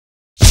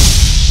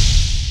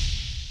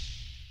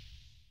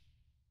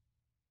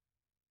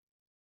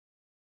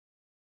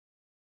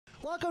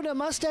Welcome to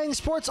Mustang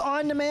Sports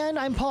On Demand.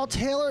 I'm Paul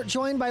Taylor,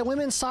 joined by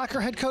women's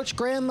soccer head coach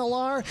Graeme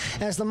Millar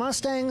as the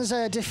Mustangs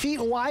defeat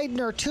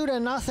Widener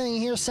 2-0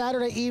 here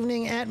Saturday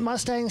evening at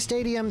Mustang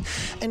Stadium.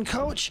 And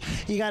coach,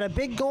 you got a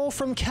big goal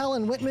from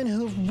Kellen Whitman,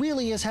 who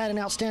really has had an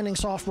outstanding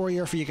sophomore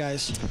year for you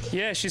guys.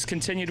 Yeah, she's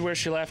continued where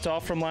she left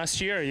off from last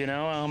year.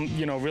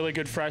 Really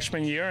good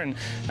freshman year, and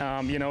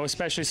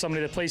especially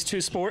somebody that plays two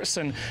sports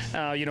and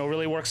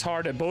really works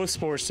hard at both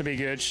sports to be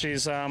good.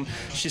 She's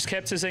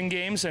kept us in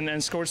games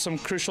and scored some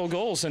crucial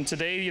goals, and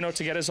today,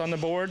 to get us on the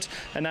board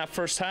in that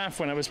first half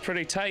when it was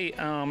pretty tight,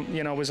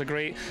 was a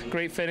great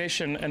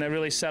finish, and it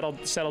really settled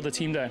the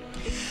team down.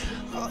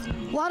 A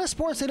lot of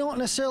sports, they don't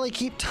necessarily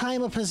keep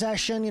time of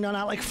possession,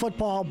 not like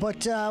football,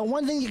 but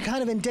one thing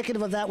kind of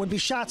indicative of that would be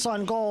shots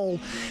on goal.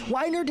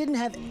 Widener didn't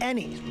have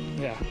any.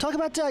 Yeah. Talk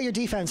about your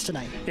defense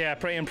tonight. Yeah,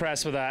 pretty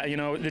impressed with that.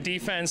 The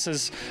defense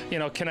is,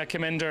 kind of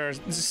come under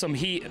some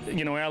heat,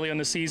 early in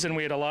the season.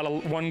 We had a lot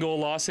of one-goal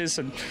losses,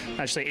 and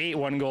actually 8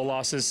 one-goal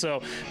losses.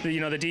 So,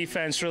 the defense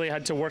really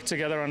had to work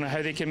together on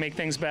how they can make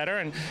things better.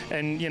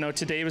 And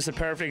today was the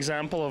perfect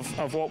example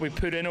of what we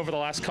put in over the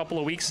last couple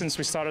of weeks since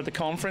we started the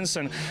conference.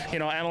 And,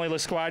 Emily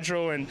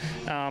Lasquadro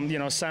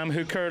and, Sam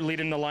Hooker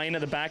leading the line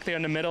at the back there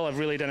in the middle have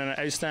really done an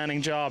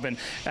outstanding job. And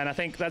I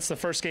think that's the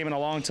first game in a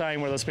long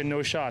time where there's been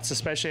no shots,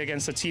 especially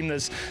against a team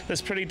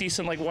that's pretty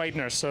decent like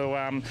Widener. So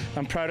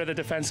I'm proud of the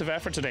defensive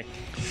effort today.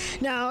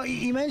 Now,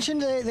 you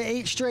mentioned the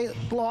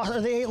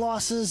 8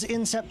 losses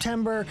in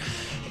September.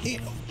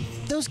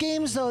 Those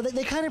games, though,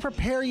 they kind of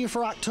prepare you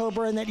for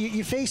October, and that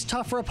you face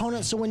tougher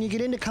opponents, so when you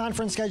get into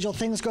conference schedule,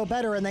 things go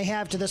better, and they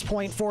have to this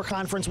point 4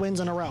 conference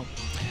wins in a row.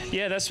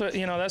 Yeah, that's what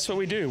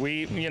we do.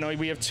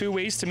 We have 2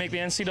 ways to make the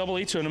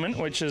NCAA tournament,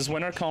 which is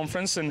win our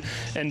conference and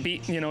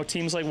beat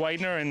teams like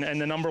Widener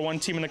and the number 1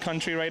 team in the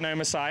country right now,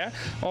 Messiah,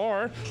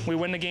 or we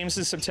win the games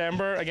in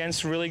September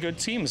against really good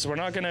teams. We're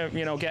not going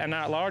to get an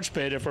at-large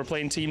bid if we're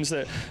playing teams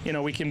that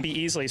we can beat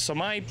easily. So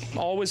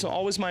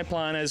always my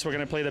plan is we're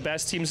going to play the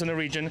best teams in the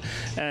region,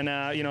 and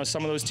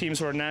some of those teams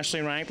were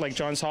nationally ranked, like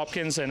Johns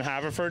Hopkins and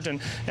Haverford,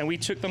 and we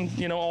took them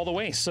all the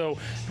way. So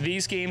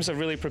these games have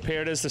really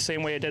prepared us the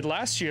same way it did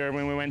last year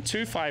when we went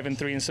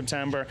 2-5-3 in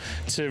September,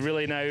 to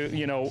really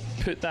now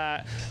put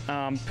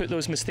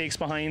those mistakes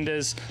behind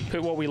us,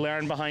 put what we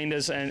learned behind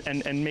us,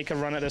 and make a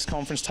run at this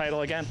conference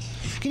title again.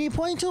 Can you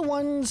point to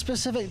one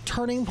specific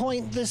turning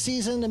point this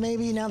season, to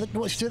maybe now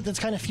that's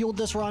kind of fueled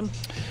this run?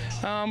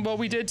 Well,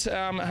 we did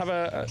have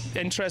an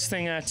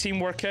interesting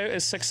team workout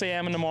at 6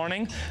 a.m. in the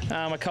morning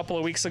a couple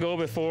of weeks ago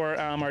before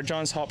our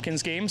Johns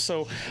Hopkins game.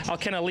 So I'll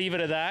kind of leave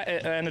it at that.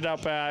 It ended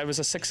up it was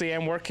a 6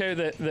 a.m. workout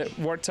that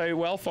worked out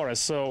well for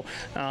us. So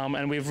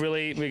and we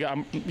got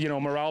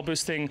morale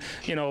boosting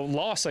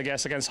loss, I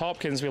guess, against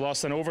Hopkins. We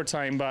lost in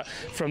overtime, but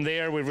from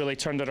there we really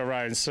turned it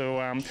around.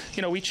 So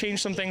we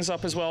changed some things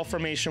up as well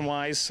formation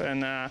wise,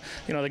 and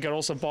the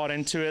girls have bought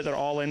into it. They're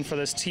all in for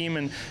this team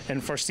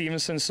and for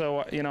Stevenson.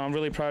 So I'm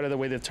really proud of the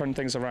way they've turned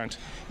things around.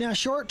 Now,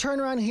 short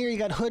turnaround here. You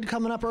got Hood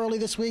coming up early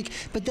this week,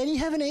 but then you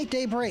have an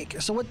 8-day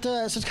break. So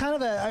so it's kind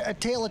of a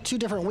tale of 2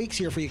 different weeks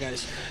here for you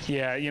guys.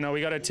 Yeah,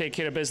 we got to take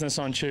care of business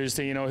on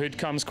Tuesday. Hood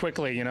comes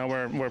quickly.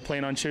 We're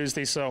playing on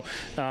Tuesday, so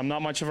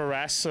not much of a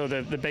rest. So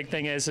the big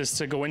thing is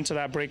to go into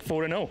that break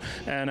 4-0,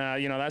 and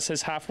that's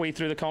his halfway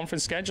through the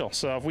conference schedule.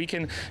 So if we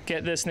can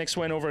get this next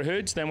win over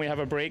Hood, then we have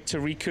a break to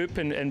recoup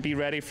and be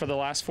ready for the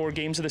last 4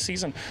 games of the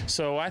season.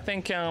 So I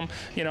think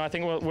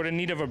we're in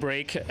need of a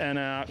break,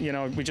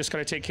 and we just got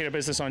to take care of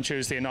business on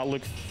Tuesday and not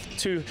look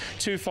too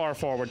far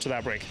forward to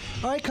that break.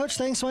 All right, Coach,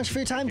 thanks so much for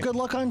your time. Good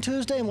luck on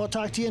Tuesday, and we'll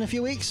talk to you in a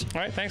few weeks.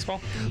 All right, thanks, Paul.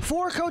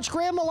 For Coach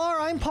Graeme Millar,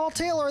 I'm Paul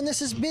Taylor, and this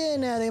has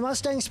been the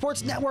Mustang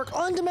Sports Network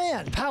On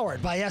Demand,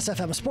 powered by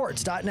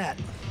SFMSports.net.